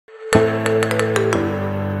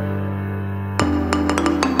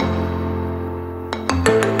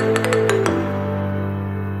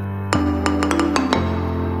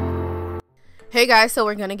Hey guys, so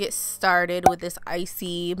we're gonna get started with this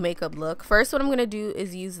icy makeup look. First, what I'm gonna do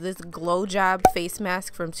is use this Glow Job face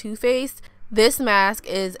mask from Too Faced. This mask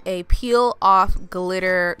is a peel off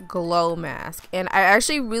glitter glow mask, and I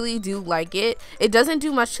actually really do like it. It doesn't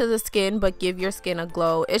do much to the skin but give your skin a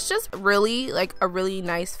glow. It's just really like a really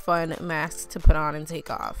nice fun mask to put on and take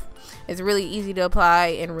off. It's really easy to apply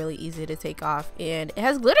and really easy to take off, and it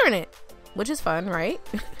has glitter in it, which is fun, right?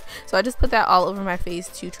 So I just put that all over my face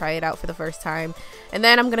to try it out for the first time. And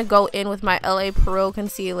then I'm gonna go in with my LA Pro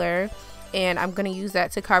concealer, and I'm gonna use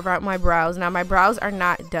that to carve out my brows. Now my brows are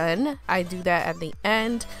not done. I do that at the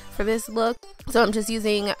end for this look. So I'm just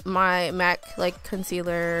using my MAC like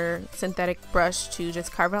concealer synthetic brush to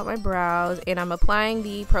just carve out my brows, and I'm applying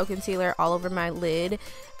the Pro concealer all over my lid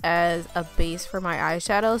as a base for my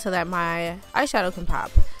eyeshadow so that my eyeshadow can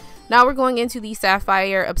pop. Now we're going into the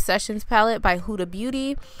Sapphire Obsessions palette by Huda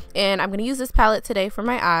Beauty, and I'm going to use this palette today for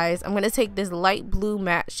my eyes. I'm going to take this light blue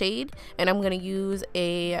matte shade, and I'm going to use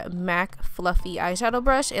a MAC fluffy eyeshadow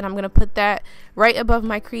brush, and I'm going to put that right above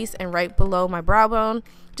my crease and right below my brow bone.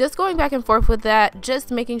 Just going back and forth with that, just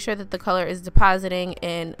making sure that the color is depositing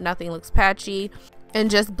and nothing looks patchy, and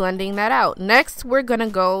just blending that out. Next, we're going to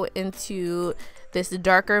go into this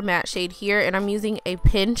darker matte shade here, and I'm using a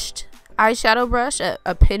pinched eyeshadow brush,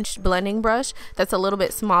 a pinched blending brush that's a little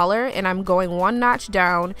bit smaller, and I'm going one notch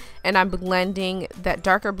down and I'm blending that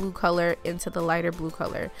darker blue color into the lighter blue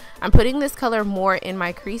color. I'm putting this color more in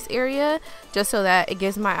my crease area just so that it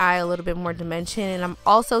gives my eye a little bit more dimension, and I'm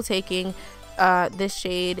also taking this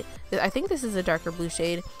shade, I think this is a darker blue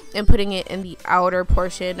shade, and putting it in the outer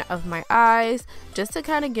portion of my eyes just to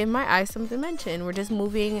kind of give my eyes some dimension. We're just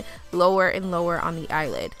moving lower and lower on the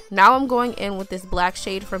eyelid. Now I'm going in with this black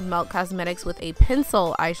shade from Melt Cosmetics with a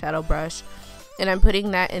pencil eyeshadow brush, and I'm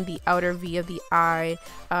putting that in the outer V of the eye,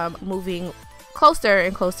 moving closer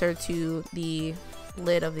and closer to the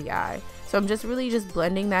lid of the eye. So I'm just really just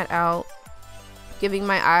blending that out, giving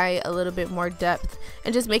my eye a little bit more depth,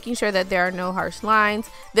 and just making sure that there are no harsh lines.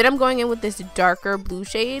 Then I'm going in with this darker blue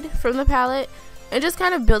shade from the palette and just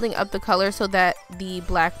kind of building up the color so that the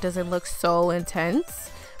black doesn't look so intense,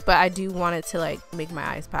 but I do want it to like make my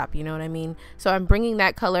eyes pop, you know what I mean? So I'm bringing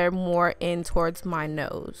that color more in towards my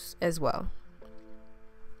nose as well.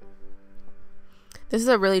 This is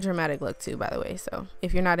a really dramatic look too, by the way, so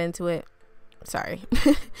if you're not into it, sorry.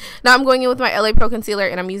 Now I'm going in with my LA Pro concealer,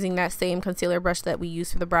 and I'm using that same concealer brush that we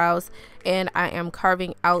use for the brows, and I am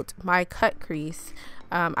carving out my cut crease.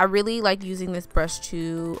 I really like using this brush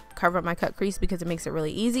to carve up my cut crease because it makes it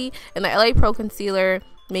really easy, and the LA Pro concealer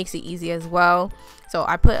makes it easy as well. So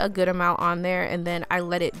I put a good amount on there, and then I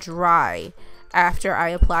let it dry after I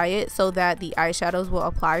apply it so that the eyeshadows will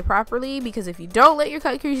apply properly, because if you don't let your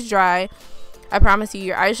cut crease dry, I promise you,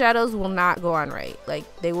 your eyeshadows will not go on right.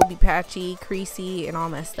 Like, they will be patchy, creasy, and all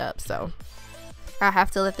messed up. So I have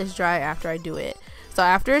to let this dry after I do it. So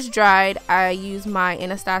after it's dried, I use my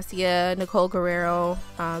Anastasia Nicole Guerrero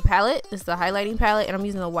palette. This is a highlighting palette, and I'm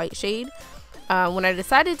using the white shade. When I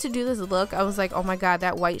decided to do this look, I was like, oh my god,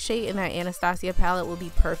 that white shade in that Anastasia palette will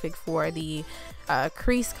be perfect for the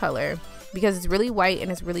crease color, because it's really white and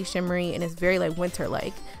it's really shimmery and it's very like winter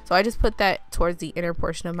like. So I just put that towards the inner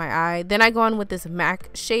portion of my eye. Then I go on with this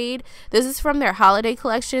MAC shade. This is from their holiday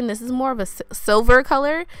collection. This is more of a silver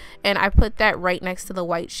color, and I put that right next to the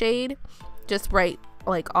white shade, just right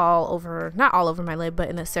like all over, not all over my lid, but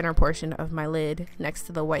in the center portion of my lid next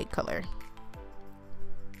to the white color.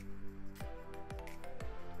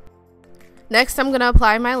 Next, I'm going to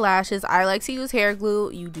apply my lashes. I like to use hair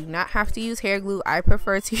glue. You do not have to use hair glue. I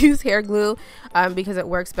prefer to use hair glue because it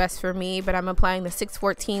works best for me. But I'm applying the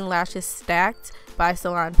 614 Lashes Stacked by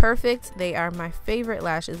Salon Perfect. They are my favorite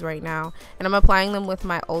lashes right now. And I'm applying them with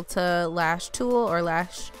my Ulta lash tool or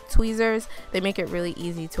lash tweezers. They make it really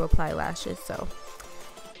easy to apply lashes. So,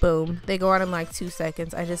 boom. They go on in like 2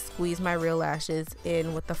 seconds. I just squeeze my real lashes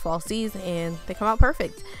in with the falsies and they come out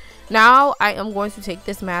perfect. Now I am going to take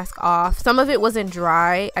this mask off. Some of it wasn't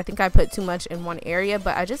dry. I think I put too much in one area,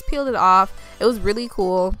 but I just peeled it off. It was really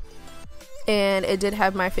cool, and it did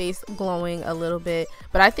have my face glowing a little bit,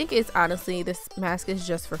 but I think it's honestly, this mask is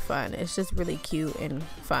just for fun. It's just really cute and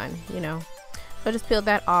fun, you know. So I just peeled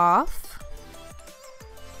that off.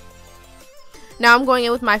 Now I'm going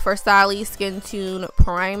in with my Versace Skin Tune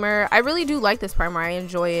primer. I really do like this primer. I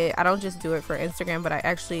enjoy it. I don't just do it for Instagram, but I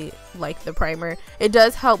actually like the primer. It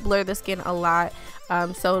does help blur the skin a lot.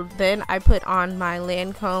 So then I put on my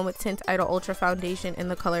Lancome Tint Idol Ultra Foundation in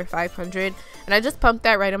the color 500, and I just pumped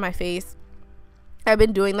that right on my face. I've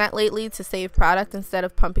been doing that lately to save product instead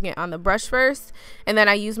of pumping it on the brush first. And then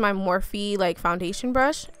I use my Morphe like foundation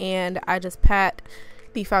brush, and I just pat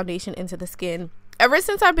the foundation into the skin. Ever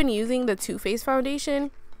since I've been using the Too Faced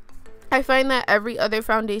foundation, I find that every other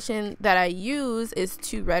foundation that I use is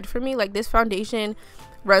too red for me. Like, this foundation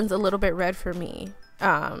runs a little bit red for me.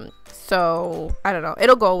 So I don't know,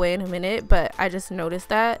 it'll go away in a minute, but I just noticed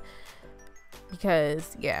that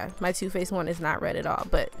because yeah, my Too Faced one is not red at all,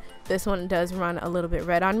 but this one does run a little bit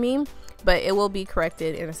red on me, but it will be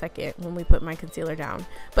corrected in a second when we put my concealer down.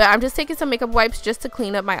 But I'm just taking some makeup wipes just to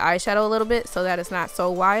clean up my eyeshadow a little bit so that it's not so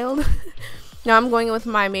wild. Now I'm going in with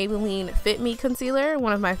my Maybelline Fit Me concealer,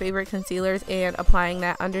 one of my favorite concealers, and applying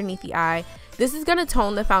that underneath the eye. This is going to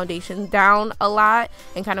tone the foundation down a lot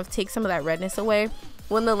and kind of take some of that redness away.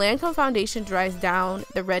 When the Lancome foundation dries down,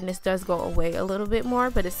 the redness does go away a little bit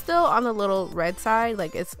more, but it's still on the little red side,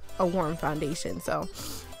 like it's a warm foundation. So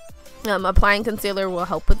applying concealer will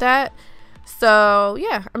help with that. So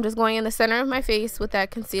yeah, I'm just going in the center of my face with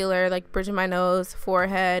that concealer, like bridging my nose,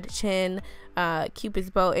 forehead, chin, Cupid's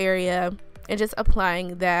bow area, and just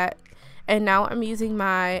applying that. And now I'm using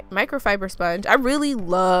my microfiber sponge. I really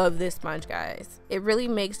love this sponge, guys. It really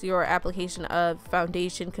makes your application of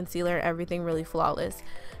foundation, concealer, everything really flawless.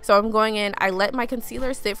 So I'm going in, I let my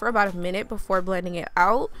concealer sit for about a minute before blending it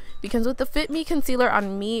out, because with the Fit Me concealer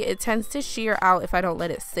on me, it tends to sheer out if I don't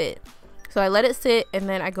let it sit. So I let it sit, and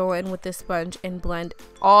then I go in with this sponge and blend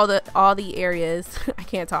all the areas I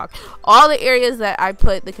can't talk, all the areas that I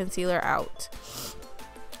put the concealer out.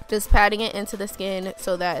 Just patting it into the skin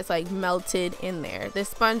so that it's like melted in there. This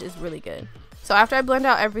sponge is really good. So after I blend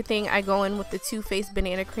out everything, I go in with the Too Faced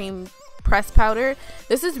Banana Cream press powder.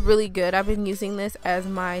 This is really good. I've been using this as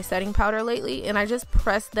my setting powder lately, and I just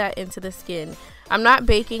press that into the skin. I'm not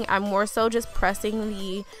baking, I'm more so just pressing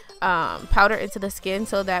the powder into the skin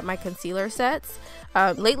so that my concealer sets.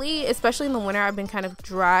 Lately, especially in the winter, I've been kind of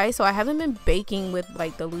dry, so I haven't been baking with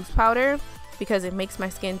like the loose powder because it makes my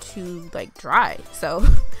skin too like dry. So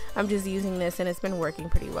I'm just using this, and it's been working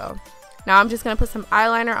pretty well. Now I'm just gonna put some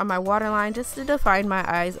eyeliner on my waterline just to define my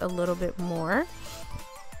eyes a little bit more.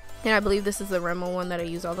 And I believe this is the Rimmel one that I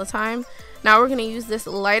use all the time. Now we're gonna use this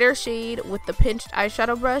lighter shade with the pinched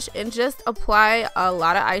eyeshadow brush and just apply a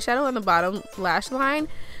lot of eyeshadow on the bottom lash line.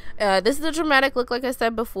 This is a dramatic look, like I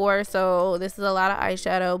said before, so this is a lot of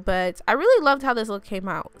eyeshadow, but I really loved how this look came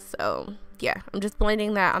out. So yeah, I'm just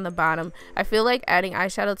blending that on the bottom. I feel like adding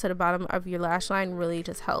eyeshadow to the bottom of your lash line really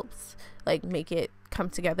just helps like make it come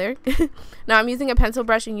together. Now I'm using a pencil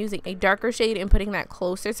brush and using a darker shade and putting that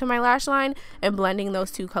closer to my lash line and blending those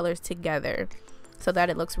two colors together so that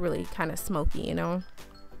it looks really kind of smoky, you know.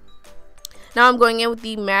 Now I'm going in with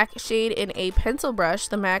the MAC shade in a pencil brush,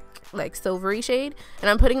 the MAC like silvery shade, and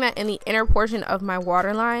I'm putting that in the inner portion of my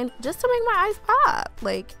waterline just to make my eyes pop.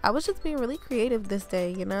 Like, I was just being really creative this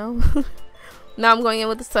day, you know. Now I'm going in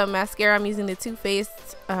with some mascara. I'm using the Too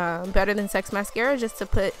Faced Better Than Sex mascara just to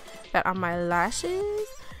put that on my lashes.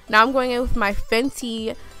 Now I'm going in with my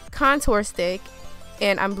Fenty contour stick,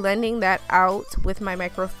 and I'm blending that out with my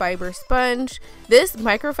microfiber sponge. This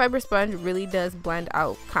microfiber sponge really does blend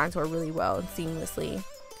out contour really well and seamlessly.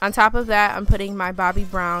 On top of that, I'm putting my Bobbi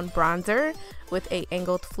Brown bronzer with a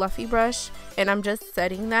angled fluffy brush, and I'm just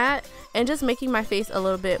setting that and just making my face a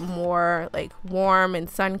little bit more like warm and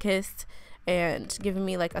sun-kissed and giving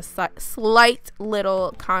me like a slight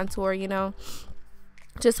little contour, you know.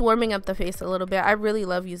 Just warming up the face a little bit. I really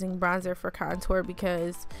love using bronzer for contour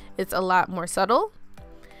because it's a lot more subtle.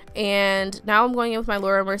 And now I'm going in with my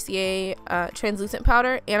Laura Mercier translucent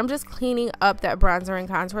powder, and I'm just cleaning up that bronzer and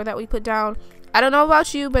contour that we put down. I don't know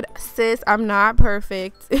about you, but sis, I'm not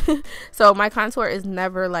perfect. So my contour is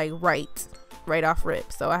never like right off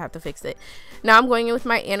rip, so I have to fix it. Now I'm going in with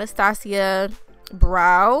my Anastasia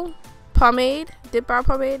brow pomade, dip brow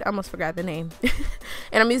pomade, I almost forgot the name.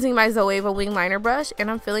 And I'm using my Zoeva wing liner brush,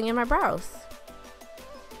 and I'm filling in my brows.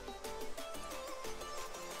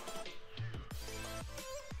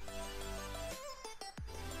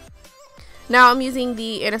 Now I'm using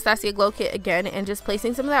the Anastasia Glow Kit again and just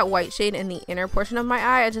placing some of that white shade in the inner portion of my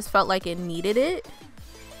eye. I just felt like it needed it.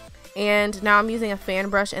 And now I'm using a fan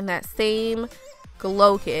brush in that same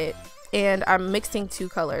Glow Kit, and I'm mixing two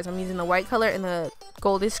colors. I'm using the white color and the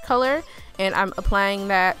goldish color, and I'm applying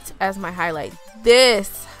that as my highlight.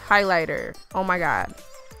 This highlighter, oh my god,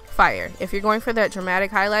 fire. If you're going for that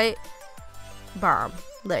dramatic highlight, bomb,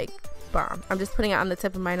 like bomb. I'm just putting it on the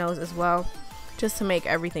tip of my nose as well, just to make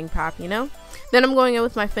everything pop, you know. Then I'm going in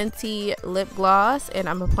with my Fenty lip gloss, and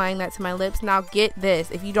I'm applying that to my lips. Now get this,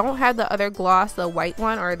 if you don't have the other gloss, the white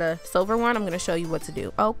one or the silver one, I'm going to show you what to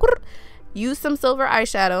do. Use some silver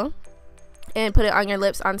eyeshadow and put it on your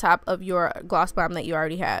lips on top of your gloss bomb that you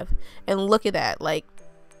already have, and look at that. Like,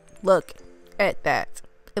 look at that,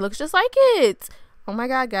 it looks just like it. Oh my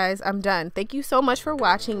god, guys, I'm done. Thank you so much for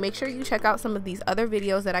watching. Make sure you check out some of these other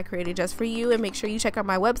videos that I created just for you, and make sure you check out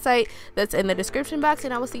my website that's in the description box,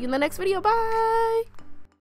 and I will see you in the next video. Bye.